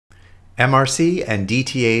MRC and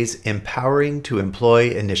DTA's Empowering to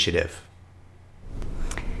Employ initiative.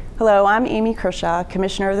 Hello, I'm Amy Kershaw,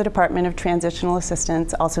 Commissioner of the Department of Transitional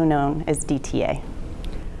Assistance, also known as DTA.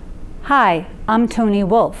 Hi, I'm Toni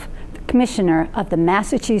Wolf, the Commissioner of the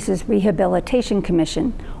Massachusetts Rehabilitation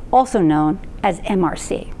Commission, also known as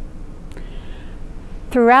MRC.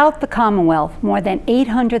 Throughout the Commonwealth, more than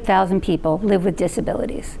 800,000 people live with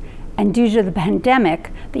disabilities. And due to the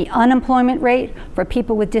pandemic, the unemployment rate for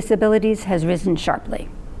people with disabilities has risen sharply.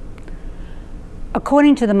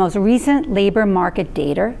 According to the most recent labor market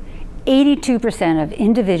data, 82% of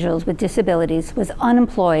individuals with disabilities was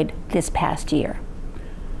unemployed this past year.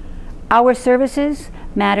 Our services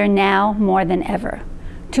matter now more than ever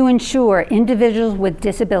to ensure individuals with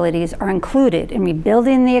disabilities are included in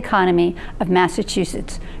rebuilding the economy of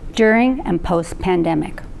Massachusetts during and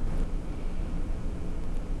post-pandemic.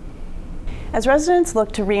 As residents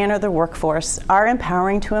look to re-enter the workforce, our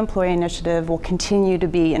Empowering to Employ initiative will continue to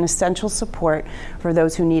be an essential support for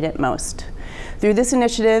those who need it most. Through this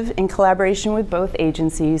initiative, in collaboration with both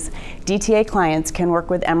agencies, DTA clients can work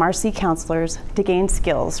with MRC counselors to gain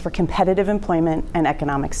skills for competitive employment and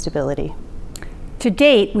economic stability. To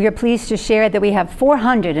date, we are pleased to share that we have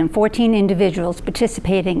 414 individuals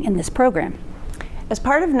participating in this program. As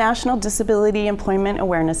part of National Disability Employment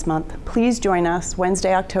Awareness Month, please join us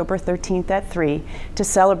Wednesday, October 13th at 3 to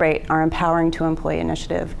celebrate our Empowering to Employ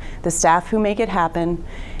initiative, the staff who make it happen,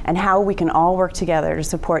 and how we can all work together to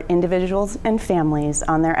support individuals and families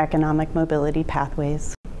on their economic mobility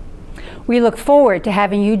pathways. We look forward to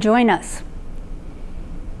having you join us.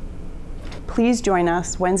 Please join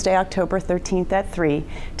us Wednesday, October 13th at 3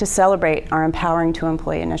 to celebrate our Empowering to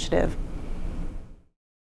Employ initiative.